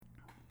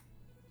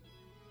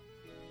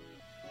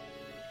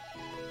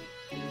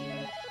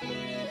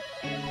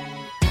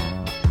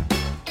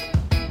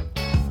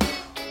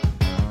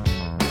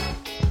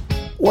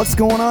What's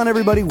going on,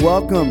 everybody?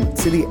 Welcome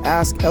to the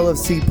Ask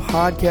LFC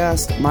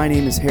podcast. My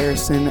name is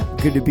Harrison.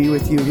 Good to be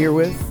with you here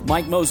with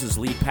Mike Moses,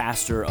 lead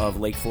pastor of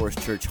Lake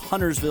Forest Church,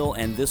 Huntersville,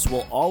 and this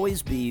will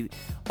always be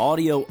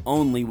audio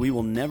only. We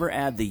will never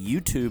add the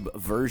YouTube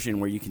version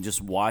where you can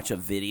just watch a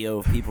video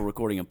of people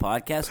recording a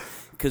podcast,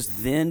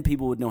 because then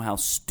people would know how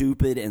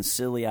stupid and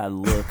silly I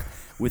look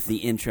with the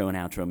intro and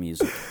outro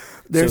music.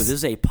 So this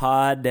is a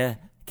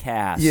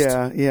podcast.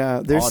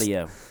 Yeah.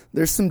 Audio.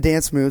 There's some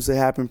dance moves that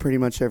happen pretty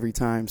much every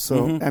time.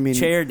 So, I mean,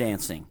 chair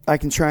dancing. I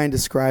can try and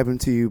describe them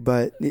to you,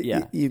 but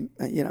Yeah. you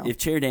know, If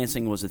chair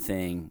dancing was a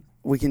thing,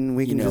 we can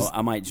just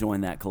I might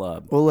join that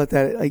club. we'll let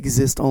that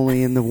exist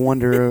only in the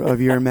wonder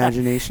of your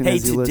imagination. Hey,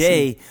 as you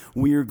today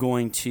we're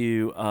going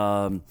to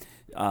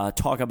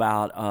talk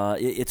about,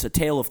 it's a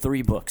tale of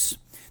three books.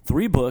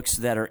 Three books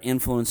that are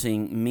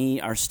influencing me,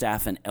 our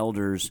staff, and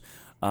elders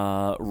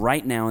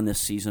right now in this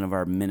season of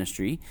our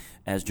ministry.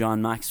 As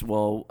John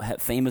Maxwell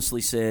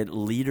famously said,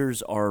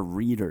 leaders are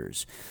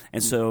readers.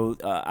 And so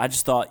I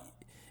just thought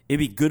it'd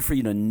be good for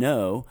you to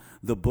know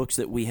the books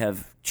that we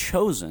have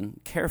chosen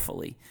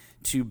carefully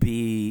to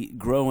be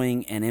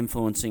growing and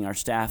influencing our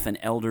staff and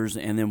elders,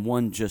 and then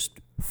one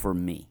just for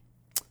me.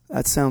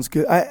 That sounds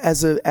good.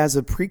 As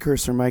a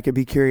precursor, Mike, I'd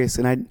be curious,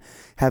 and I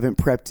haven't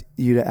prepped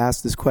you to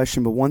ask this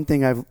question, but one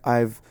thing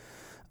I've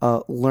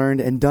learned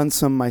and done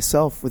some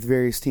myself with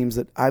various teams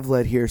that I've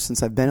led here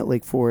since I've been at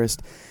Lake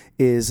Forest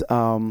is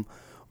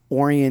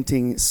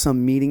orienting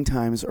some meeting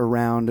times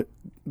around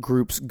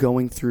groups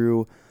going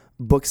through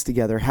books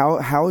together. How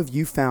have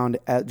you found,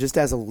 just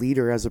as a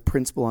leader, as a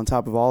principal on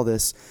top of all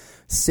this,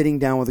 sitting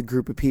down with a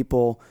group of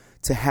people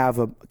to have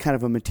a kind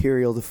of a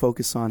material to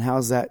focus on? How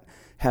has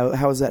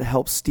that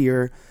helped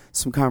steer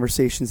some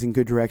conversations in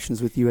good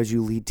directions with you as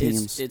you lead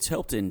teams? It's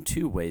helped in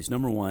two ways.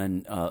 Number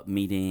one,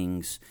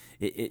 meetings.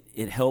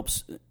 It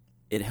helps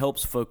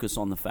focus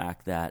on the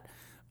fact that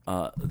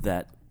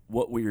that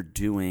what we are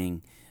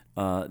doing,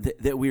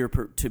 that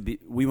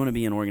we want to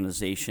be an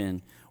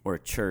organization or a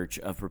church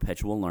of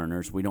perpetual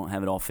learners. We don't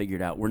have it all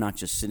figured out. We're not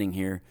just sitting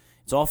here.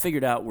 It's all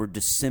figured out. We're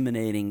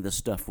disseminating the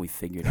stuff we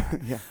figured out.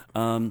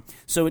 Yeah.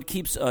 So it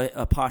keeps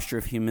a posture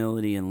of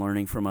humility and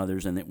learning from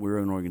others, and that we're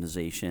an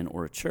organization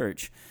or a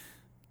church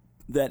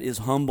that is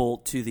humble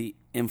to the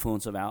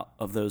influence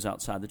of those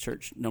outside the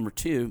church. Number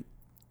two,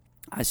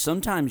 I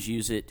sometimes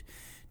use it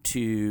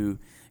to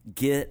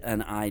get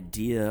an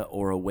idea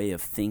or a way of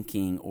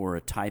thinking or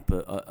a type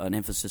of an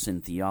emphasis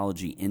in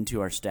theology into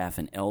our staff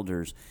and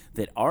elders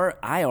that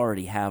I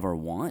already have or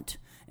want,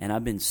 and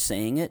I've been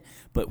saying it,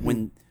 but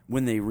when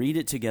they read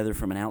it together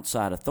from an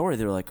outside authority,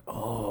 they're like,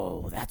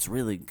 oh, that's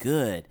really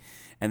good.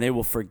 And they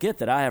will forget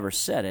that I ever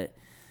said it,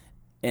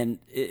 and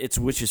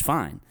which is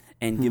fine,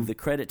 and give the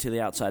credit to the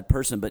outside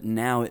person, but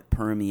now it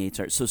permeates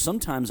so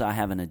sometimes I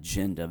have an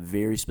agenda, a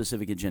very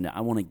specific agenda.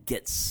 I want to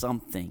get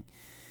something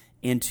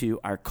into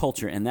our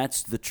culture, and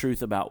that's the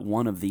truth about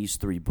one of these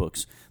three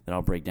books that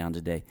I'll break down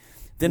today.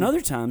 Then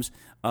other times,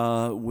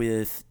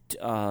 with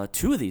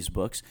two of these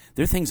books,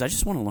 there are things I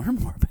just want to learn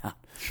more about.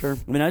 Sure.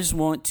 I mean, I just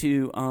want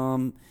to,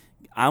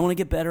 I want to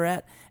get better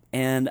at,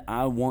 and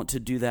I want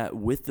to do that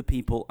with the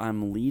people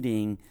I'm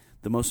leading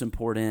the most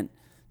important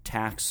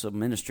tasks of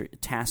ministry.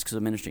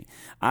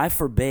 I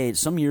forbade,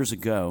 some years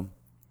ago,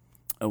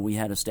 we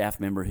had a staff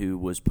member who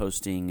was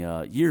posting,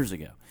 years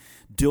ago,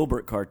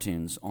 Dilbert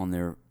cartoons on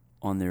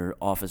their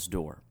office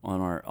door, on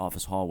our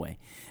office hallway.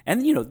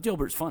 And,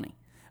 Dilbert's funny,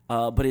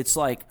 but it's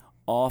like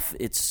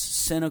it's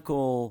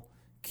cynical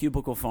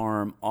cubicle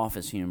farm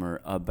office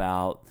humor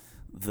about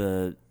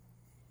the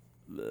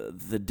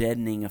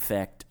deadening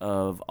effect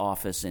of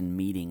office and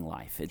meeting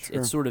life.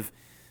 It's sort of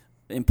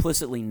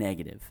implicitly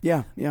negative.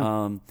 Yeah.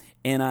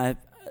 And I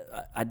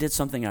did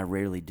something I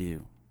rarely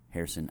do,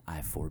 Harrison.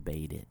 I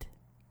forbade it.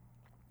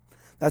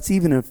 That's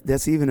even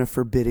a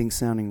forbidding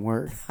sounding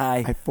word.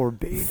 I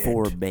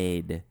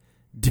forbade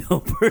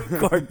Dilbert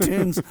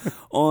cartoons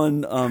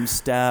on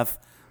staff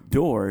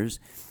doors,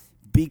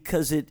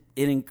 because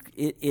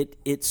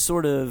it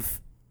sort of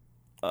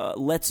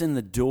lets in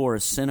the door a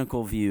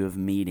cynical view of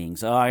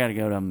meetings. Oh, I got to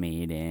go to a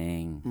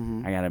meeting.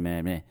 Mm-hmm. I got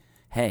to.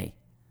 Hey,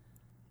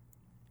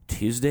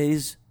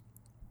 Tuesdays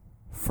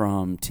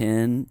from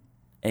 10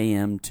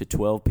 a.m. to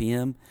 12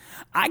 p.m.,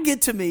 I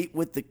get to meet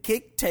with the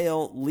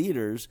kick-tail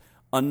leaders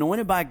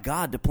anointed by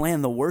God to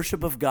plan the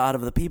worship of God,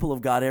 of the people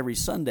of God, every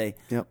Sunday.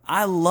 Yep.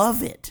 I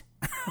love it.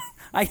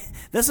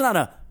 That's not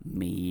a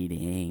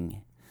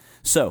meeting.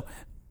 So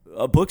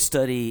a book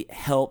study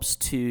helps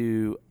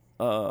to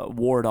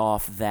ward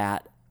off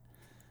that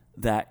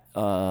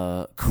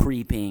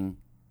creeping,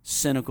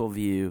 cynical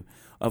view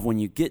of when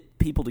you get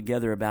people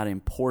together about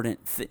important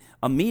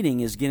a meeting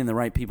is getting the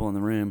right people in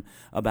the room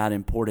about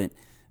important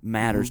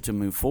matters to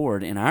move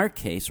forward, in our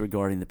case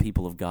regarding the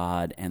people of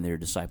God and their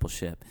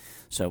discipleship.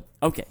 So,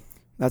 okay.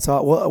 That's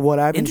all. What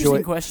I've Interesting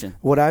enjoyed. question.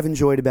 What I've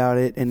enjoyed about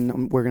it,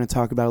 and we're going to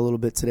talk about it a little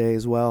bit today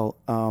as well.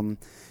 And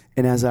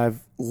as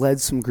I've led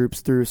some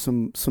groups through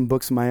some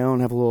books of my own,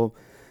 I have a little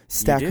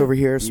stack over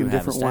here, some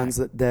different ones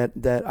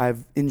that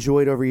I've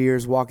enjoyed over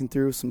years walking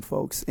through some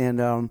folks.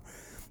 And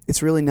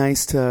it's really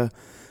nice to,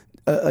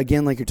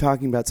 again, like you're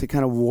talking about, to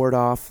kind of ward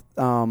off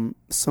some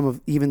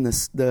of even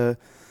the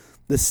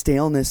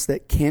staleness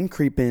that can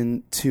creep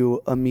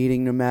into a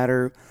meeting. No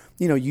matter,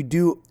 you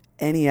do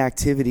any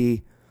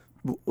activity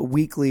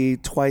weekly,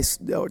 twice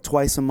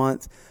a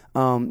month.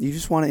 You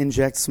just want to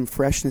inject some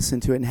freshness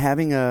into it, and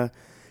having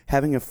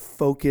a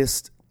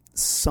focused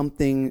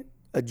something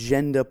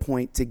agenda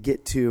point to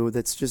get to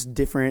that's just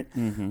different,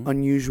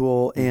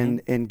 unusual,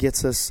 and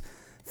gets us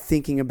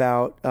thinking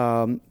about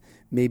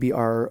maybe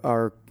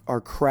our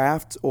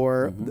craft,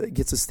 or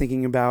gets us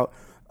thinking about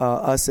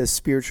us as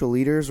spiritual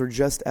leaders or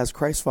just as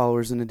Christ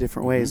followers in a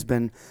different way has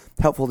been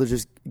helpful to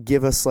just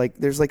give us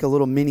there's a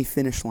little mini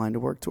finish line to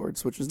work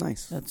towards, which is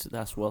nice.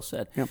 That's well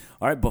said. Yep.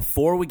 All right,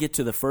 before we get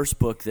to the first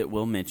book that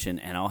we'll mention,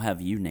 and I'll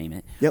have you name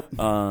it. Yep.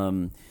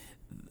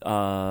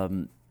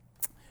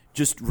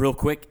 Just real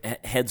quick,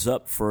 heads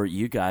up for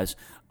you guys.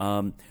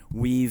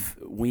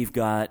 We've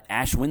got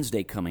Ash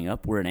Wednesday coming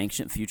up. We're an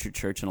Ancient Future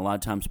church, and a lot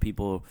of times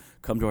people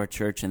come to our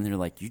church and they're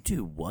like, "You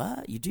do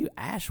what? You do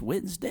Ash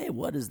Wednesday?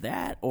 What is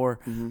that?" Or,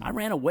 "I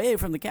ran away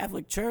from the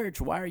Catholic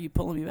Church. Why are you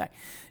pulling me back?"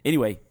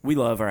 Anyway, we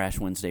love our Ash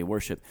Wednesday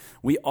worship.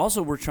 We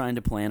also were trying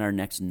to plan our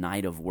next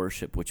night of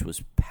worship, which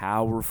was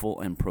powerful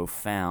and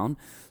profound.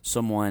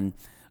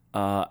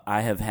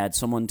 I have had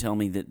someone tell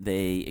me that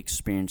they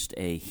experienced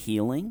a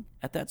healing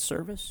at that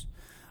service.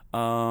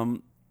 I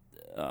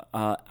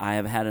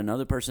have had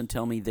another person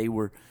tell me they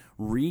were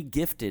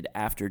re-gifted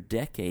after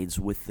decades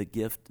with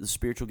the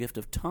spiritual gift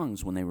of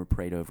tongues when they were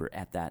prayed over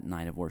at that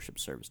night of worship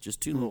service. Just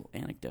two little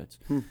anecdotes,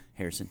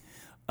 Harrison.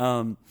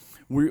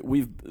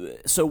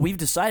 We've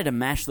decided to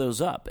mash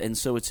those up, and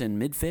so it's in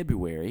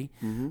mid-February,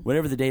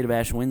 whatever the date of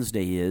Ash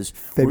Wednesday is.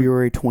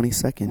 February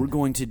 22nd. We're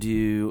going to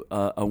do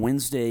a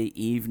Wednesday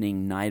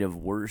evening night of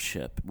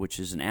worship, which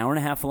is an hour and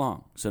a half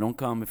long, so don't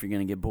come if you're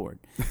going to get bored.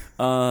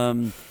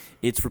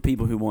 It's for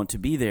people who want to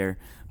be there,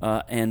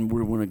 and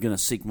we're going to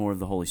seek more of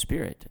the Holy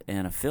Spirit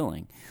and a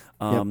filling.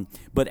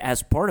 But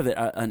as part of it,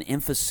 an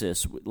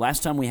emphasis,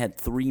 last time we had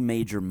 3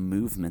 major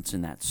movements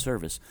in that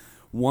service.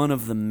 One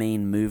of the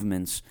main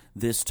movements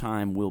this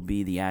time will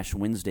be the Ash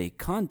Wednesday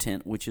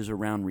content, which is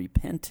around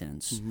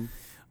repentance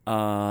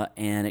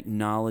and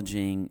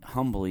acknowledging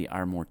humbly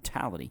our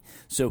mortality.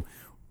 So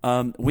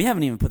we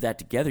haven't even put that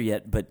together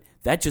yet, but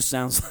that just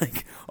sounds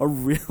like a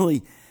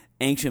really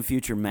Ancient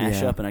Future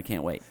mashup, and I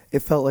can't wait. It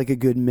felt like a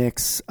good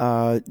mix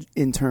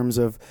in terms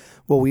of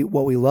what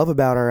we love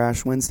about our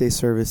Ash Wednesday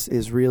service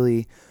is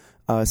really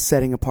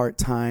setting apart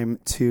time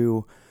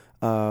to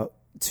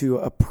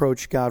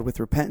approach God with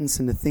repentance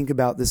and to think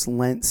about this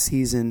Lent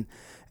season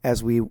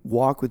as we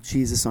walk with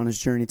Jesus on his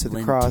journey to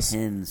the cross.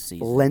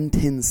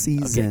 Lenten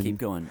season. Okay, keep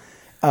going.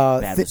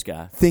 Baptist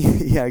guy.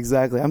 Yeah,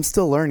 exactly. I'm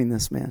still learning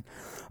this, man.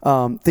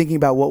 Thinking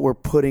about what we're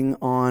putting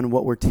on,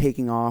 what we're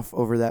taking off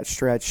over that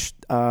stretch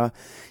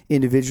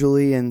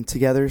individually and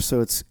together.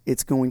 So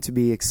it's going to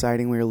be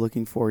exciting. We are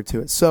looking forward to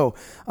it. So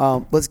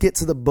let's get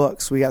to the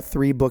books. We got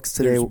 3 books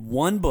today. There's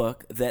one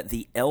book that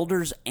the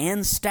elders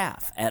and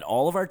staff at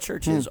all of our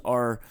churches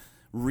are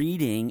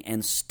reading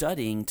and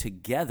studying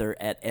together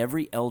at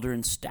every elder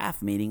and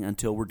staff meeting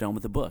until we're done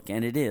with the book.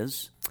 And it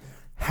is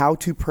How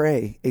to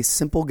Pray, A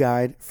Simple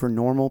Guide for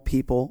Normal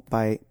People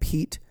by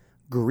Pete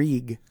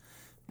Greig.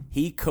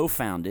 He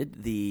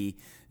co-founded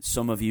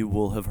some of you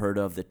will have heard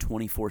of the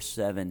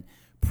 24/7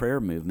 prayer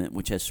movement,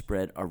 which has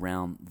spread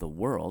around the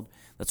world.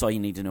 That's all you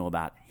need to know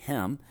about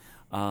him.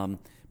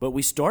 But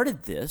we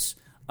started this.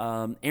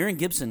 Aaron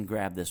Gibson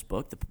grabbed this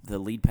book, the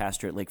lead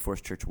pastor at Lake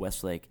Forest Church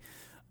Westlake,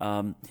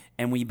 and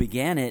we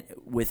began it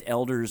with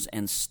elders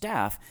and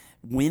staff.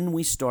 When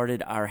we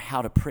started our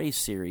How to Pray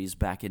series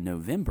back in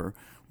November,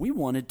 we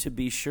wanted to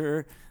be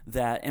sure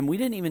that, and we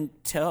didn't even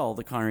tell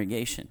the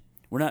congregation.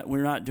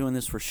 We're not doing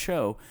this for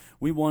show.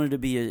 We wanted to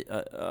be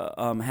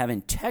have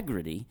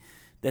integrity,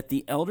 that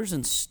the elders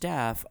and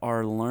staff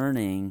are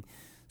learning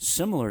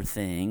similar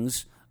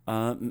things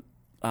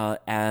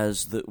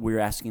as we're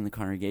asking the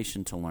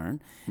congregation to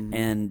learn.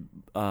 And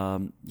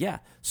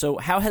so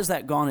how has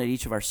that gone at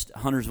each of our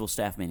Huntersville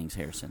staff meetings,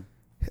 Harrison?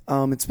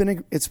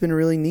 It's been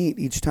really neat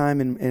each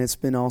time, and it's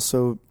been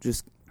also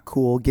just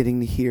cool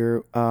getting to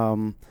hear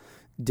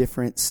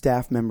different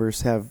staff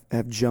members have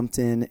jumped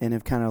in and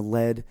have kind of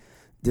led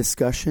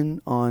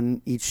discussion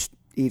on each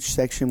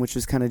section, which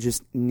is kind of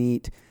just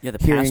neat. Yeah, the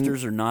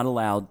pastors are not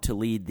allowed to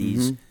lead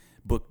these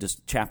book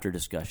chapter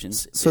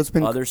discussions. So it's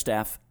been other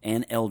staff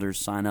and elders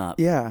sign up.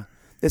 Yeah,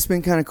 it's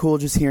been kind of cool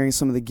just hearing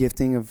some of the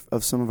gifting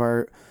of some of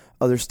our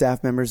other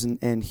staff members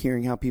and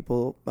hearing how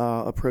people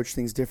approach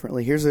things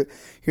differently. Here's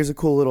a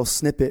cool little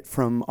snippet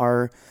from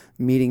our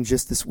meeting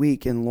just this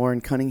week, and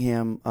Lauren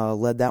Cunningham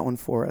led that one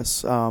for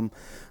us.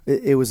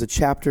 It was a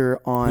chapter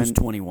on who's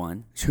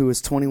 21, who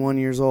was 21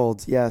 years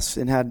old. Yes,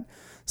 and had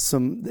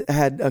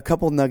a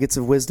couple nuggets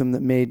of wisdom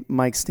that made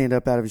Mike stand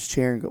up out of his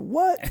chair and go,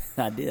 "What?"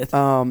 I did.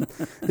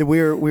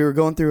 We were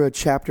going through a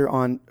chapter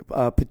on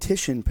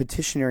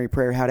petitionary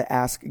prayer, how to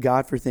ask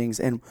God for things,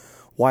 and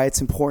why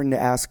it's important to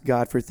ask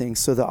God for things.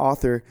 So the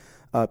author,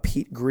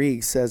 Pete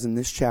Greig says in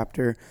this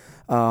chapter,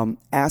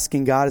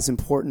 asking God is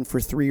important for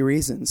 3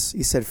 reasons.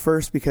 He said,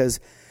 first, because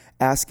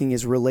asking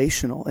is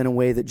relational in a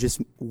way that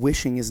just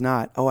wishing is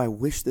not. Oh, I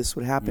wish this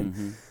would happen.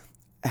 Mm-hmm.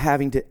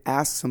 Having to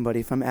ask somebody,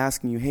 if I'm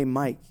asking you, hey,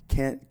 Mike,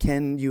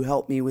 can you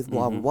help me with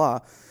blah, blah,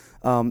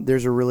 blah?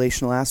 There's a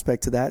relational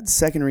aspect to that.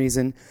 Second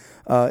reason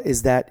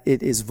is that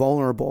it is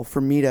vulnerable.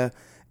 For me to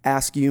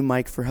ask you,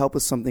 Mike, for help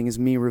with something is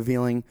me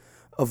revealing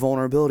a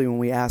vulnerability. When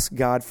we ask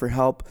God for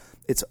help,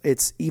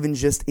 it's even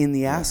just in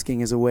the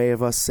asking is a way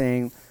of us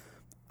saying,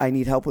 I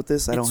need help with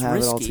this. I don't have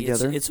it all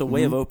together. It's a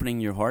way of opening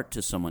your heart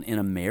to someone. In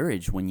a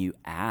marriage, when you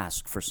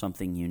ask for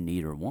something you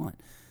need or want,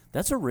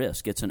 that's a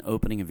risk. It's an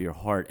opening of your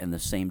heart, and the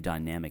same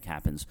dynamic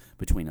happens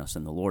between us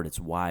and the Lord. It's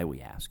why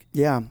we ask.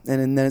 Yeah,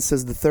 and then it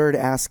says the third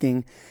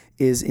asking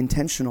is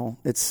intentional.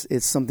 It's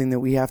something that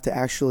we have to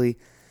actually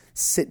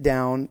sit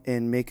down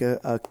and make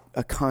a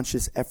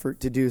conscious effort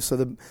to do.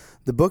 So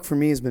the book for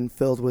me has been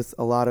filled with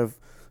a lot of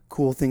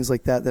cool things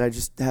like that I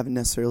just haven't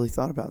necessarily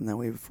thought about in that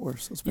way before.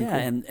 So it's been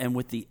cool. And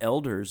with the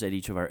elders at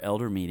each of our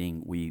elder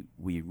meeting,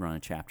 we run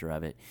a chapter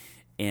of it,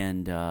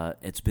 and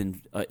it's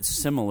been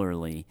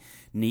similarly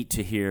neat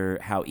to hear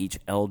how each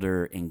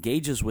elder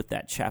engages with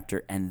that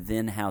chapter, and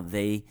then how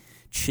they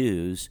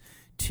choose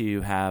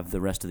to have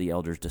the rest of the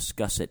elders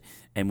discuss it.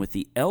 And with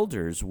the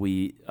elders,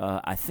 we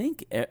I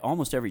think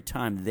almost every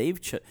time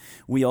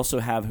we also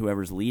have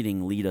whoever's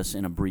lead us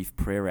in a brief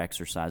prayer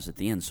exercise at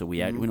the end. So we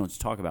don't just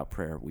talk about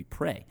prayer, we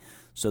pray.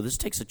 So this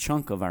takes a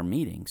chunk of our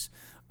meetings.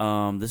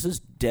 This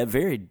is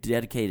very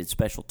dedicated,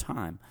 special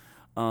time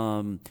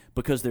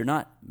because they're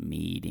not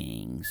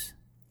meetings.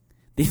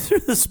 These are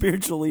the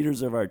spiritual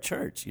leaders of our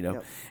church,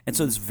 Yep. And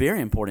so it's very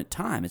important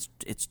time.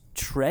 It's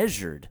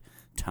treasured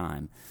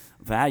time,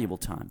 valuable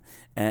time.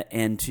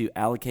 And to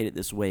allocate it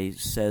this way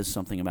says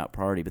something about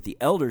priority. But the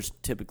elders,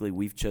 typically,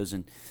 we've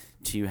chosen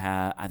to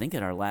have, I think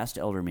at our last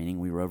elder meeting,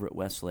 we were over at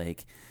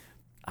Westlake,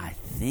 I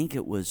think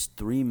it was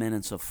 3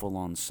 minutes of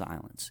full-on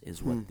silence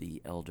is what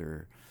the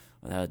elder,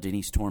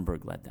 Denise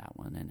Tornberg led that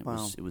one, and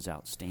it was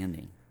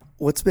outstanding.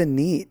 What's been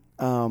neat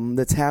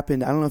that's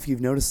happened, I don't know if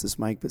you've noticed this,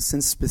 Mike, but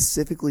since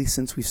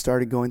we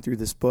started going through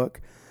this book,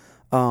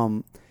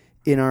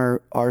 in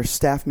our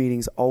staff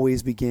meetings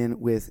always begin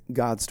with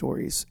God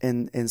stories.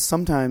 And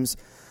sometimes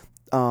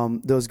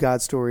those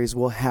God stories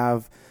will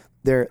have,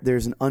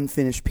 there's an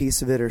unfinished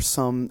piece of it or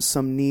some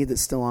need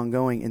that's still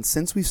ongoing. And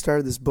since we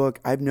started this book,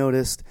 I've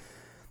noticed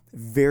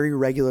very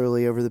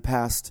regularly over the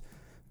past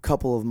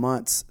couple of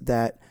months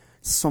that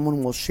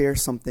someone will share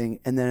something,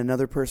 and then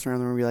another person around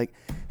the room will be like,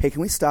 hey,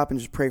 can we stop and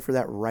just pray for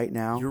that right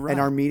now? You're right.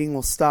 And our meeting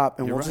will stop,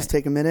 and we'll just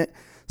take a minute.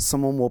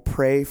 Someone will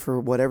pray for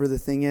whatever the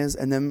thing is,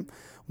 and then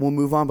we'll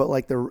move on. But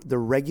like the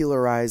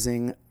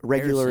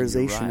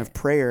regularization of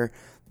prayer,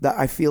 that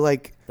I feel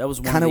like that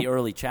was one of the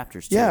early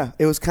chapters too. Yeah,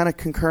 it was kind of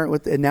concurrent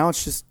with, and now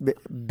it's just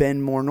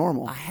been more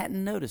normal. I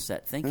hadn't noticed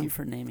that. Thank you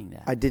for naming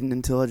that. I didn't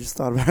until I just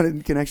thought about it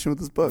in connection with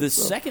this book. The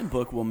second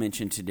book we'll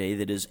mention today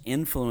that is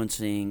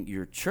influencing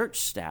your church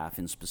staff,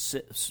 and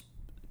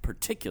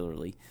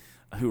particularly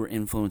who are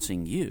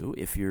influencing you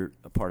if you're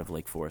a part of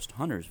Lake Forest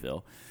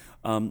Huntersville.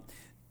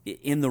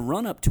 In the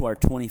run-up to our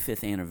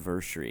 25th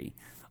anniversary,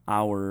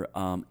 our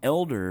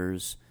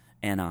elders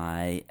and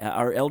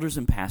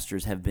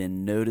pastors have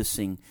been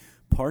noticing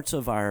parts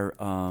of our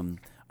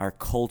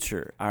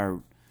culture,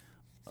 our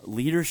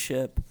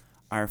leadership,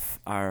 our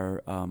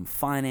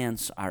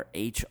finance, our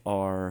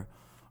HR,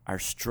 our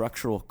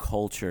structural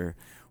culture,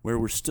 where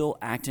we're still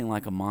acting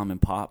like a mom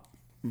and pop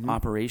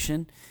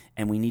operation,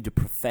 and we need to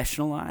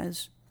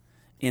professionalize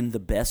in the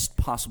best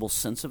possible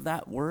sense of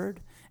that word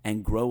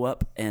and grow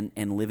up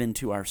and live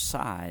into our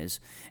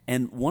size.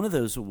 And one of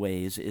those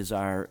ways is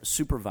our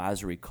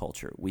supervisory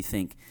culture. We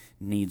think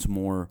needs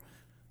more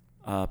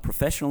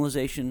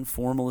professionalization,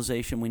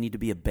 formalization. We need to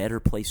be a better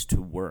place to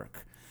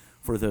work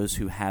for those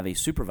who have a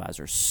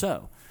supervisor.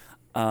 So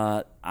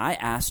I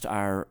asked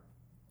our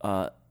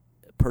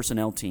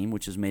personnel team,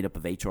 which is made up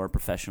of HR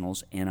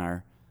professionals in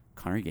our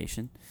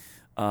congregation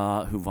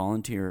who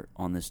volunteer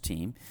on this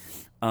team,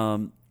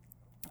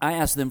 I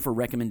asked them for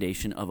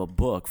recommendation of a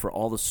book for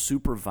all the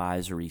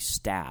supervisory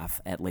staff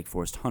at Lake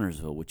Forest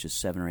Huntersville, which is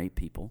 7 or 8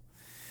 people,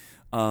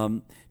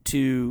 to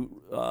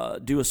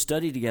do a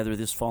study together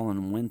this fall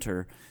and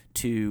winter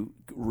to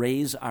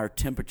raise our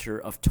temperature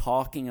of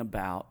talking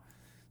about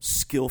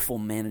skillful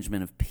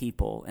management of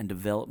people and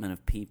development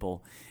of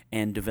people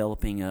and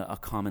developing a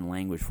common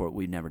language for it.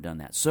 We've never done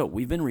that. So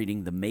we've been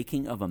reading The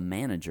Making of a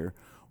Manager,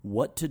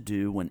 What to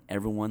Do When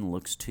Everyone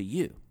Looks to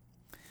You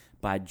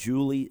by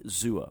Julie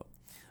Zuo.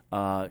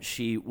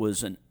 She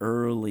was an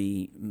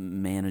early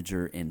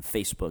manager in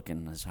Facebook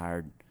and has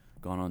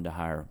gone on to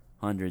hire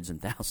hundreds and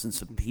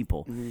thousands of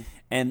people. Mm-hmm.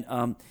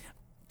 And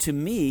to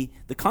me,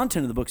 the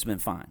content of the book's been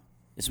fine.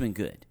 It's been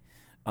good.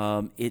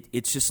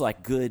 It's just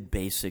like good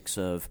basics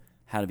of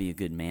how to be a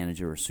good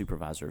manager or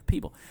supervisor of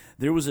people.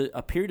 There was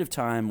a period of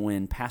time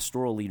when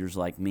pastoral leaders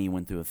like me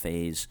went through a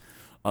phase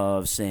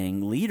of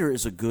saying leader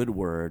is a good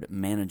word,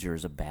 manager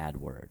is a bad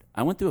word.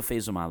 I went through a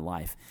phase of my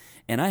life,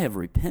 and I have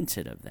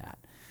repented of that.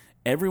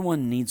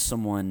 everyone needs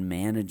someone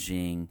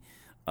managing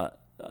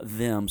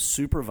them,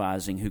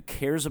 supervising, who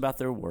cares about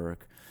their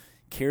work,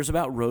 cares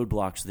about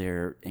roadblocks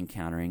they're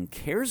encountering,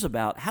 cares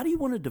about how do you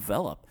want to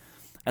develop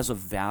as a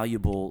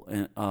valuable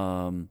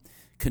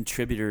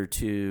contributor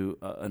to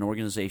an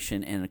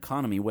organization and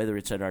economy, whether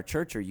it's at our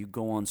church or you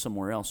go on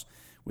somewhere else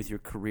with your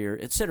career,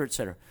 et cetera, et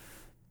cetera.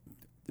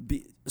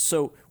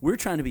 So we're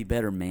trying to be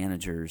better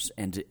managers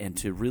and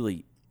to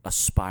really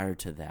aspire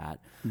to that.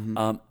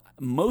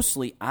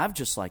 Mostly, I've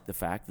just liked the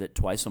fact that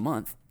twice a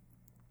month,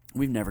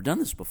 we've never done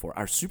this before.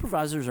 Our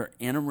supervisors are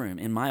in a room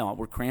in my office.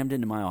 We're crammed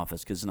into my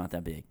office because it's not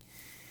that big.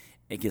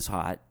 It gets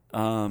hot,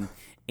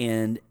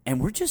 and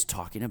we're just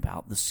talking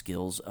about the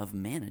skills of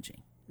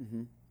managing.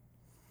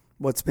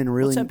 What's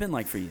that been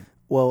like for you?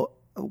 Well,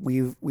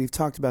 we've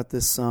talked about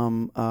this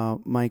some,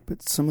 Mike,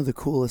 but some of the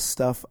coolest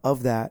stuff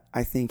of that,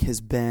 I think,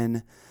 has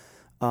been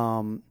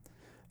an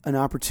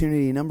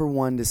opportunity, number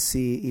one, to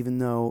see, even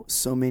though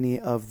so many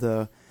of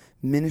the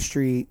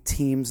ministry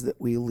teams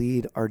that we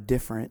lead are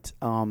different,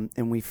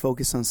 and we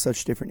focus on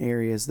such different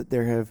areas, that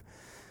there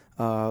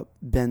have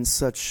been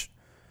such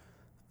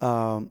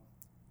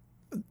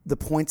the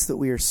points that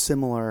we are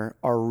similar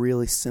are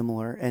really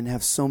similar and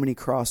have so many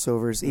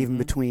crossovers, even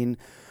between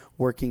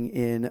working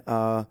in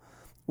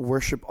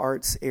worship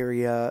arts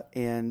area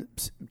and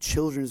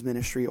children's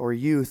ministry or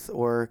youth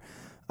or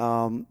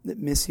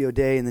Missio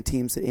Dei and the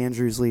teams that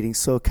Andrew's leading.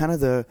 So kind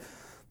of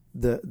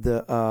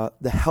the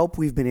help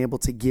we've been able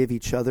to give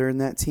each other in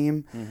that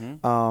team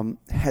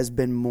has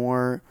been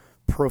more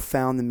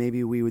profound than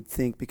maybe we would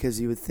think, because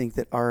you would think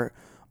that our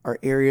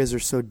areas are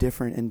so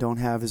different and don't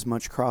have as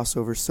much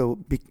crossover.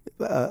 So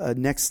a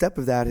next step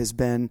of that has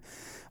been,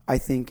 I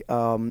think,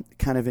 kind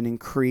of an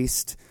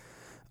increased,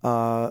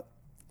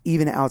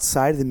 even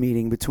outside of the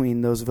meeting,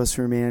 between those of us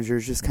who are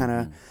managers, just kind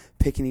of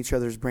picking each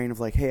other's brain of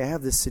like, hey, I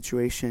have this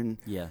situation.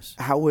 Yes.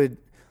 How would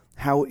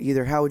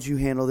you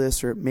handle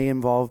this? Or it may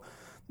involve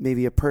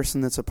maybe a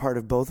person that's a part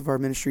of both of our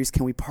ministries.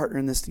 Can we partner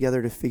in this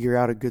together to figure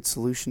out a good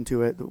solution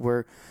to it,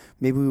 where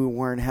maybe we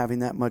weren't having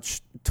that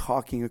much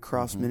talking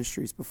across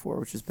ministries before,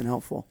 which has been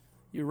helpful.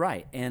 You're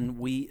right. And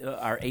we,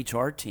 our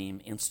HR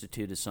team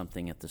instituted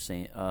something at the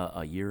same,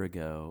 a year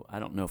ago. I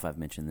don't know if I've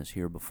mentioned this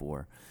here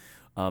before.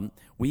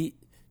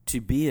 To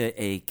be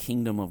a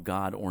kingdom of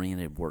God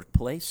oriented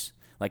workplace,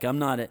 like I'm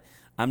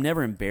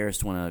never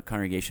embarrassed when a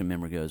congregation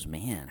member goes,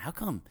 man, how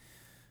come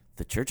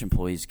the church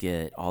employees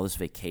get all this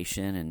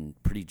vacation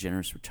and pretty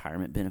generous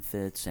retirement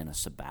benefits and a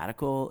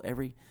sabbatical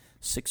every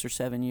 6 or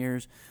 7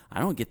 years? I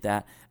don't get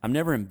that. I'm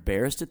never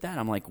embarrassed at that.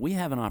 I'm like, we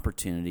have an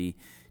opportunity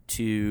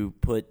to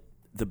put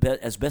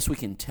as best we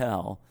can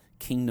tell,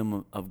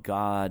 kingdom of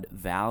God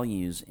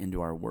values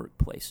into our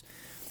workplace.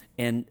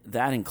 And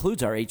that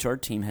includes our HR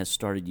team has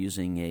started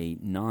using a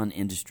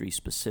non-industry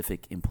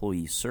specific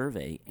employee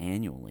survey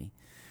annually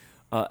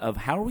of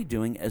how are we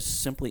doing as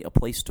simply a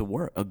place to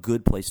work, a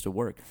good place to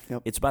work.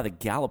 Yep. It's by the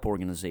Gallup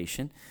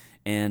organization.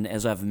 And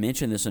as I've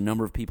mentioned this, a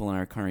number of people in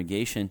our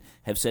congregation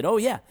have said, oh,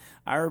 yeah,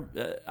 I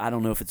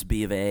don't know if it's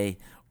B of A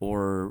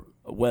or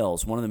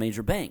Wells, one of the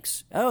major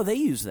banks. Oh, they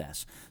use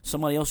this.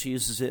 Somebody else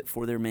uses it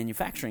for their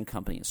manufacturing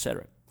company, et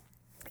cetera.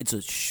 It's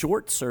a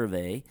short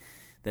survey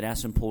that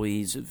asks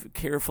employees,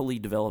 carefully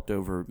developed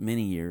over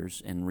many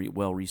years and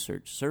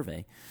well-researched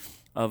survey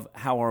of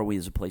how are we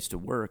as a place to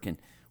work. And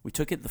we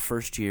took it the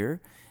first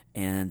year,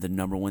 and the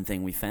number one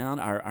thing we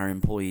found, our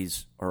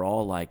employees are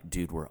all like,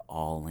 dude, we're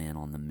all in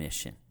on the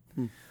mission.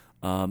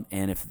 And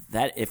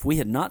if we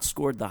had not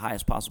scored the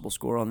highest possible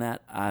score on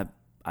that, I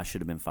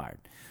should have been fired.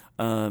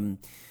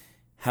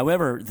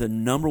 However, the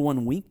number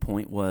one weak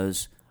point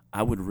was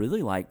I would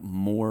really like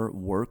more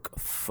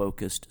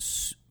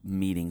work-focused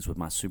meetings with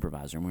my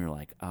supervisor. And we were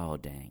like, oh,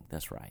 dang,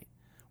 that's right.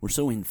 We're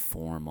so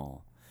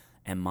informal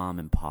and mom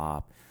and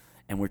pop,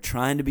 and we're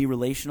trying to be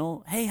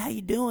relational. Hey, how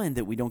you doing?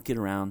 That we don't get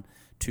around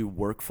to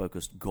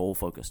work-focused,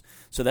 goal-focused.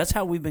 So that's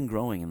how we've been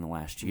growing in the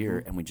last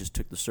year, and we just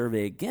took the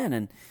survey again,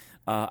 and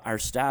our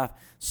staff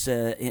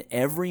said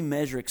every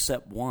measure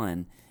except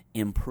one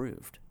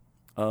improved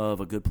of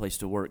a good place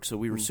to work. So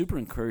we were super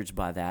encouraged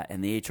by that,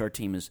 and the HR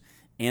team is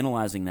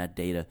analyzing that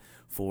data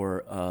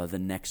for the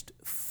next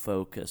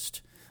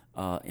focused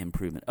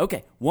improvement.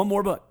 Okay, one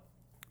more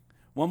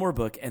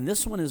book, and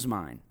this one is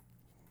mine.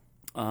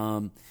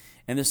 And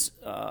this,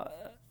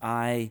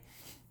 I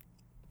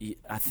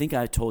think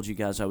I told you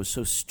guys I was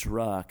so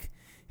struck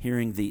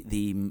hearing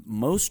the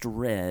most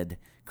read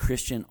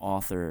Christian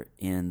author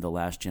in the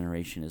last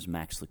generation is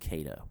Max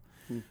Lucado.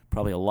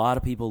 Probably a lot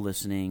of people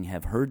listening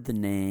have heard the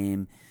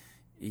name.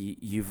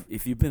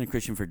 If you've been a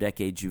Christian for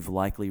decades, you've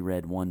likely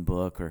read one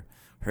book or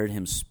heard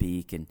him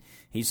speak, and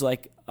he's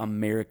like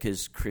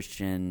America's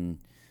Christian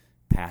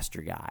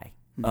pastor guy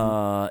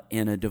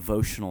in a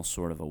devotional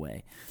sort of a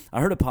way.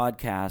 I heard a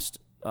podcast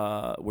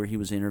where he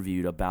was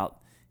interviewed about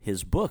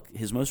his book.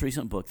 His most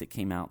recent book that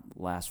came out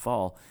last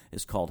fall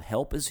is called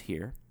Help is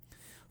Here,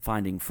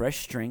 Finding Fresh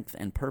Strength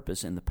and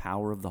Purpose in the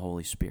Power of the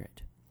Holy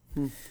Spirit.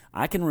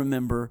 I can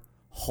remember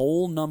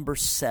hole number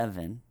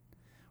 7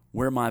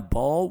 where my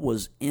ball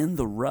was in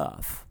the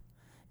rough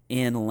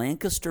in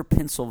Lancaster,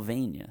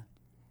 Pennsylvania,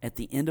 at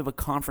the end of a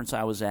conference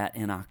I was at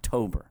in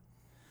October,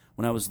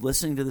 when I was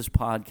listening to this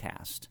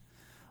podcast,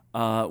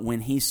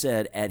 when he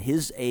said at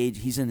his age,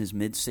 he's in his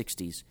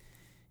mid-60s,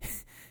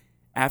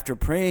 after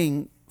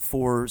praying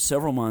for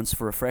several months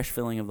for a fresh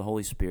filling of the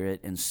Holy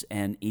Spirit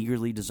and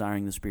eagerly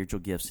desiring the spiritual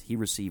gifts, he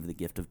received the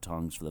gift of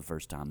tongues for the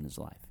first time in his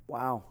life.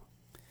 Wow.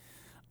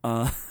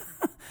 I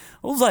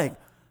was like,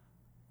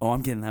 oh,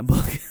 I'm getting that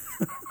book.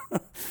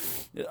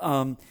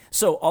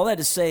 So all that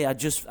to say, I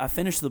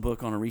finished the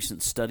book on a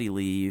recent study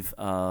leave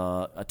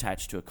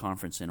attached to a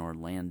conference in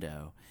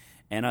Orlando,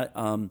 and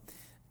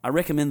I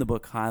recommend the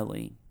book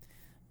highly.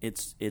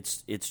 It's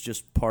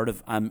just part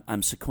of I'm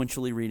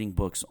sequentially reading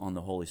books on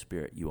the Holy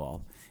Spirit, you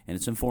all, and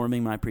it's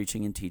informing my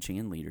preaching and teaching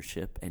and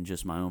leadership and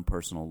just my own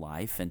personal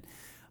life. And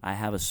I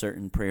have a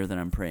certain prayer that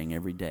I'm praying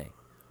every day,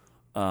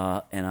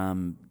 and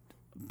I'm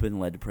been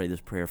led to pray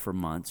this prayer for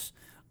months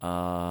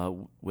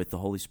with the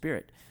Holy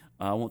Spirit.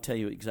 I won't tell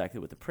you exactly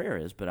what the prayer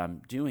is, but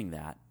I'm doing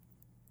that.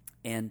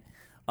 And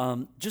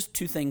just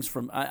two things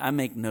I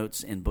make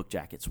notes in book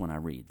jackets when I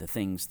read, the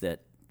things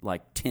that,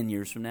 like 10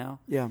 years from now,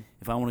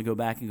 if I want to go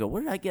back and go,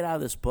 what did I get out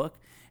of this book?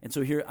 And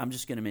so here, I'm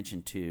just going to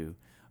mention two.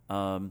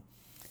 One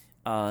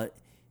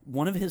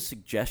of his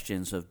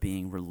suggestions of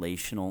being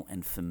relational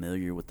and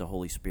familiar with the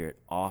Holy Spirit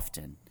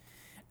often,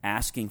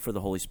 asking for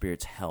the Holy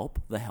Spirit's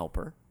help, the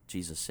helper,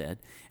 Jesus said,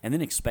 and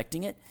then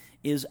expecting it,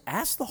 is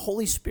ask the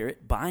Holy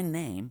Spirit by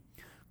name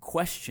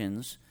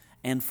questions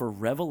and for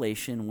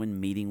revelation when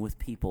meeting with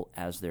people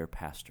as their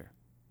pastor.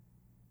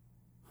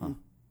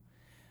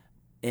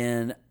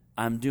 And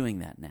I'm doing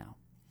that now.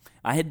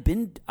 I had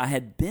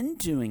been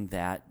doing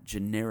that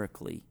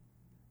generically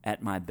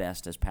at my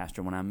best as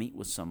pastor. When I meet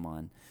with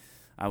someone,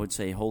 I would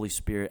say, Holy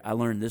Spirit, I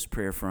learned this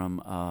prayer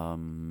from,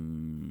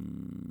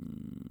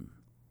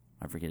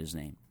 I forget his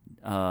name.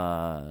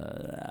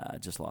 I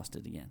just lost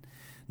it again.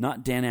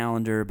 Not Dan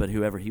Allender, but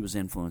whoever he was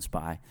influenced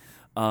by.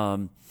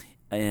 And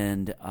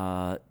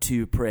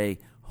to pray,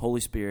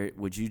 Holy Spirit,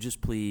 would you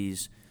just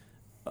please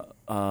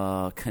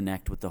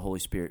connect with the Holy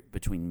Spirit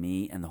between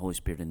me and the Holy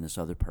Spirit and this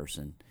other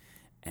person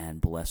and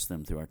bless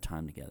them through our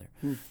time together.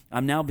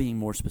 I'm now being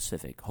more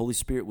specific. Holy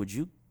Spirit, would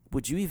you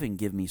even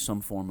give me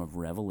some form of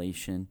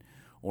revelation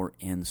or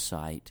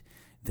insight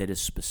that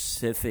is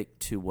specific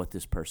to what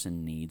this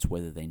person needs,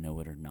 whether they know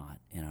it or not,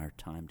 in our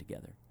time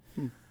together?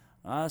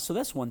 So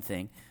that's one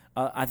thing.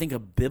 I think a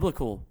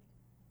biblical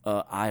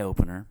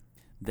eye-opener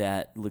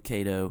that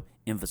Lucado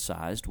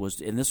emphasized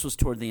was, and this was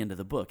toward the end of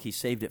the book, he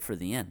saved it for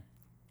the end,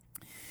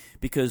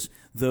 because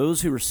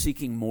those who are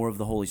seeking more of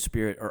the Holy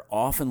Spirit are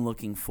often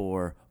looking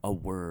for a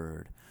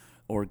word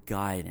or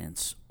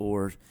guidance,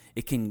 or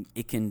it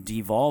can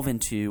devolve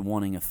into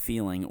wanting a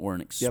feeling or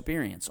an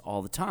experience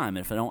all the time.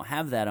 And if I don't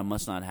have that, I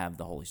must not have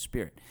the Holy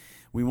Spirit.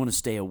 We want to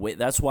stay away.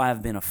 That's why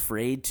I've been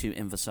afraid to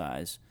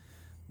emphasize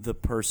the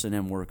person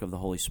and work of the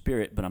Holy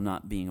Spirit, but I'm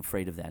not being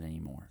afraid of that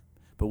anymore.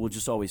 But we'll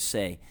just always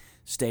say,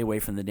 stay away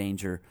from the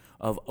danger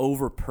of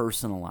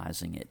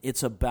over-personalizing it.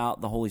 It's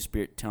about the Holy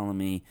Spirit telling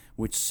me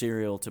which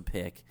cereal to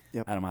pick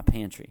out of my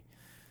pantry.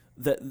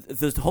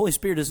 The Holy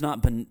Spirit is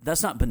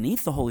that's not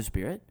beneath the Holy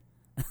Spirit.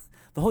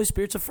 The Holy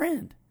Spirit's a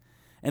friend.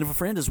 And if a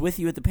friend is with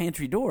you at the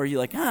pantry door, you're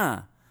like,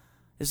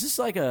 is this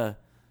like a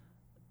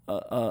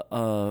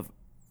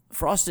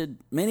frosted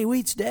mini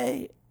wheats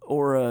day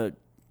or a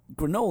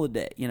granola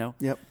day, you know?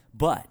 Yep.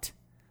 But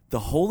the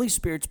Holy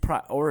Spirit's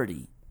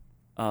priority,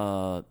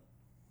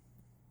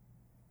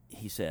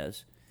 he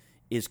says,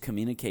 is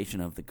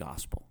communication of the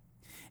gospel.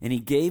 And he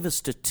gave a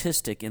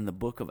statistic in the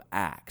book of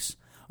Acts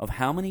of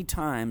how many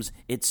times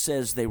it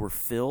says they were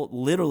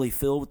literally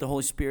filled with the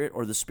Holy Spirit,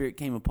 or the Spirit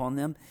came upon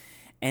them,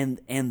 and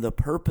the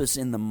purpose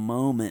in the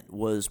moment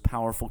was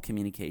powerful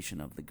communication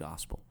of the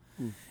gospel.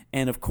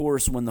 And of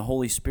course, when the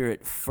Holy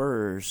Spirit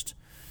first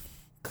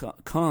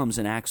comes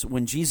in Acts,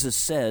 when Jesus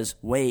says,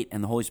 wait,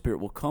 and the Holy Spirit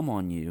will come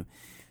on you,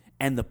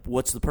 and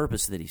what's the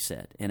purpose that he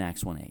said in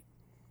Acts 1:8?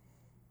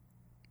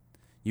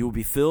 You will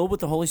be filled with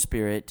the Holy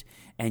Spirit,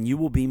 and you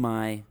will be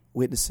my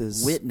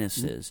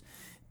witnesses,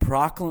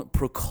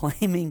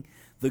 proclaiming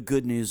the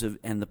good news of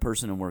and the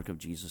person and work of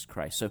Jesus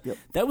Christ. So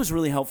that was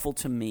really helpful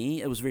to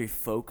me. It was very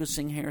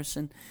focusing,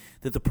 Harrison,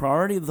 that the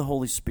priority of the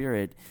Holy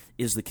Spirit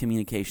is the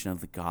communication of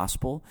the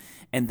gospel.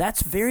 And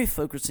that's very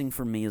focusing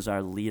for me as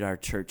I lead our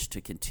church to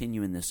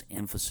continue in this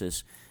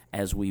emphasis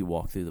as we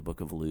walk through the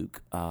book of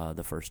Luke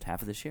the first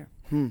half of this year.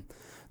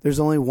 There's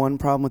only one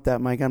problem with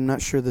that, Mike. I'm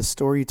not sure the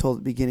story you told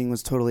at the beginning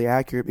was totally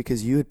accurate,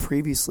 because you had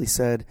previously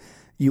said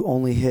you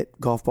only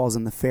hit golf balls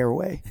in the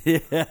fairway,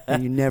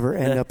 and you never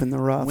end up in the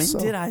rough. When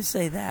did I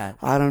say that?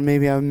 I don't know.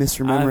 Maybe I'm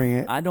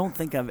misremembering it. I don't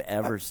think I've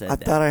ever said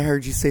that. I thought I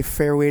heard you say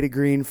fairway to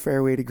green,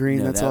 fairway to green.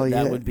 No, that's all you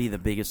That hit. would be the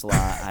biggest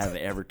lie I've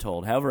ever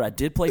told. However, I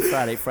did play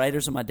Friday.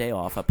 Fridays are my day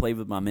off. I played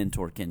with my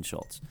mentor, Ken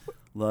Schultz.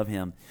 Love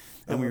him.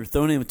 And we were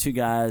thrown in with two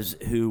guys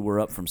who were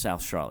up from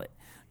South Charlotte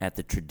at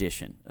the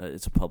Tradition.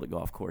 It's a public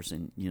golf course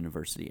in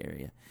University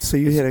area. So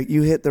you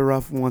hit the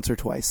rough once or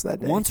twice that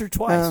day? Once or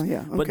twice.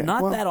 Yeah. Okay. But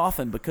not that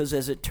often, because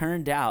as it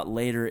turned out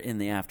later in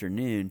the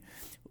afternoon,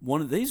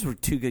 these were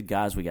two good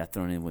guys we got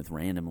thrown in with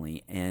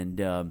randomly,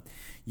 and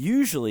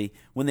usually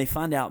when they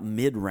find out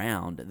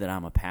mid-round that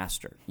I'm a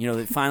pastor,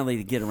 they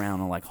finally get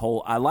around on like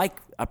whole. I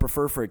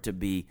prefer for it to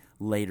be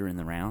later in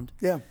the round.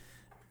 Yeah.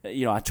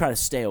 I try to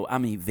stay.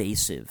 I'm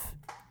evasive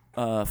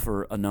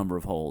for a number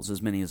of holes,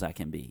 as many as I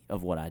can be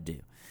of what I do,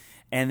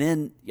 and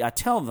then I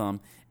tell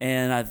them,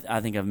 and I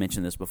think I've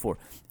mentioned this before.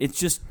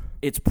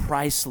 It's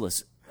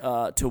priceless.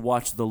 To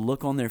watch the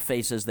look on their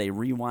face as they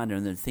rewind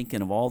and they're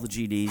thinking of all the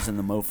GDs and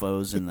the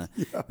mofos and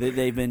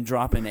they've been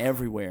dropping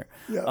everywhere,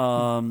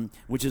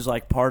 which is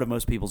like part of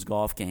most people's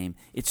golf game.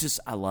 It's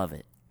just, I love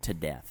it to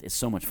death. It's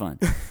so much fun.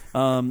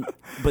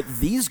 But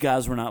these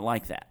guys were not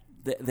like that.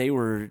 They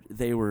were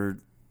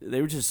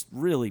just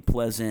really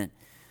pleasant,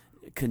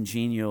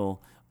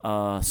 congenial,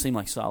 seemed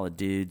like solid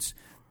dudes,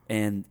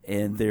 and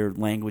their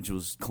language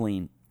was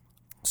clean.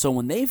 So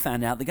when they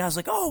found out, the guy's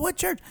like, "Oh, what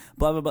church?"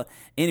 Blah blah blah.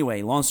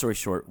 Anyway, long story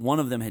short,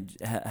 one of them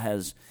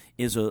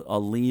is a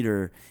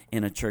leader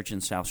in a church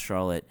in South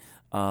Charlotte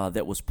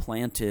that was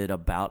planted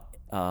about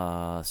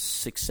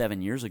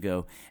 6-7 years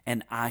ago,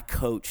 and I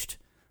coached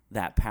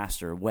that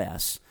pastor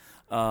Wes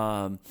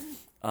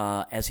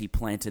as he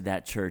planted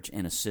that church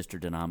in a sister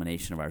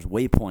denomination of ours,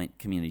 Waypoint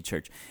Community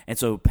Church. And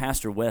so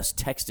Pastor Wes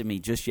texted me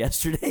just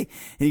yesterday,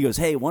 and he goes,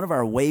 "Hey, one of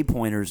our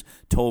Waypointers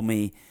told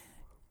me."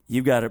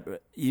 You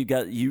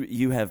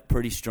have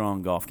pretty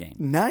strong golf game.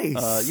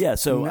 Nice. Yeah.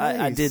 So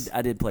nice.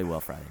 I did play well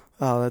Friday.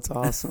 Oh, that's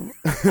awesome.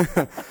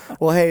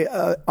 Well, hey,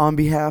 on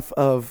behalf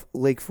of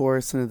Lake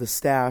Forest and of the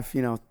staff,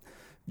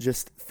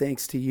 just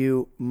thanks to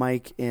you,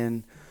 Mike,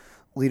 and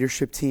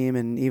leadership team,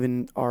 and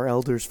even our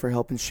elders for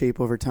helping shape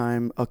over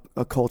time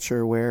a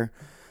culture where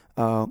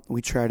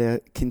we try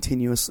to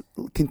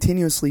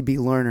continuously be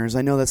learners.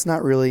 I know that's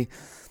not really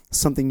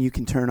something you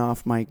can turn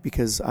off, Mike,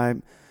 because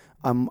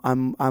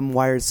I'm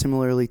wired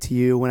similarly to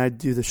you. When I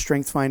do the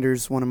Strength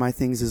Finders, one of my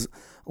things is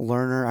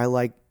learner. I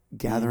like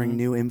gathering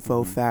new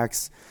info,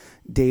 facts,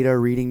 data,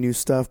 reading new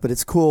stuff. But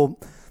it's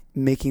cool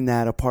making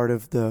that a part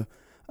of the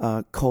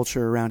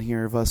culture around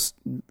here of us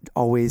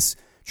always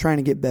trying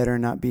to get better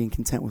and not being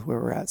content with where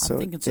we're at. So I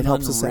think it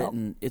helps us out.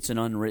 It's an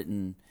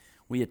unwritten.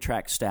 We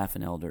attract staff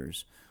and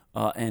elders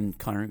and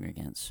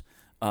congregants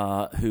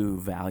who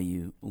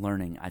value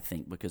learning. I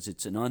think because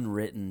it's an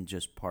unwritten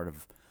just part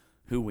of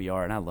who we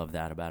are, and I love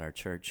that about our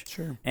church.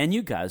 Sure. And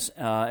you guys,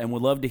 and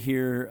we'd love to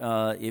hear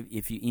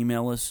if you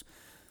email us.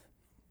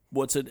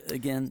 What's it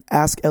again?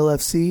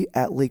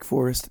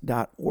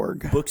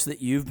 AskLFC@lakeforest.org. Books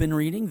that you've been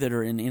reading that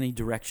are in any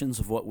directions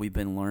of what we've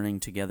been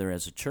learning together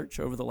as a church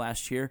over the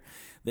last year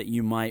that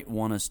you might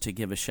want us to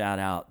give a shout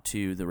out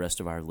to the rest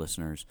of our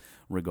listeners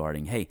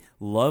regarding. Hey,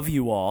 love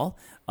you all.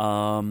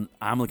 I'm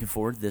looking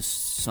forward this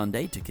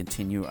Sunday to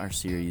continue our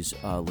series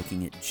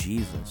looking at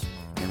Jesus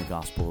in the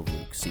Gospel of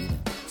Luke. See you then.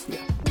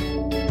 Yeah.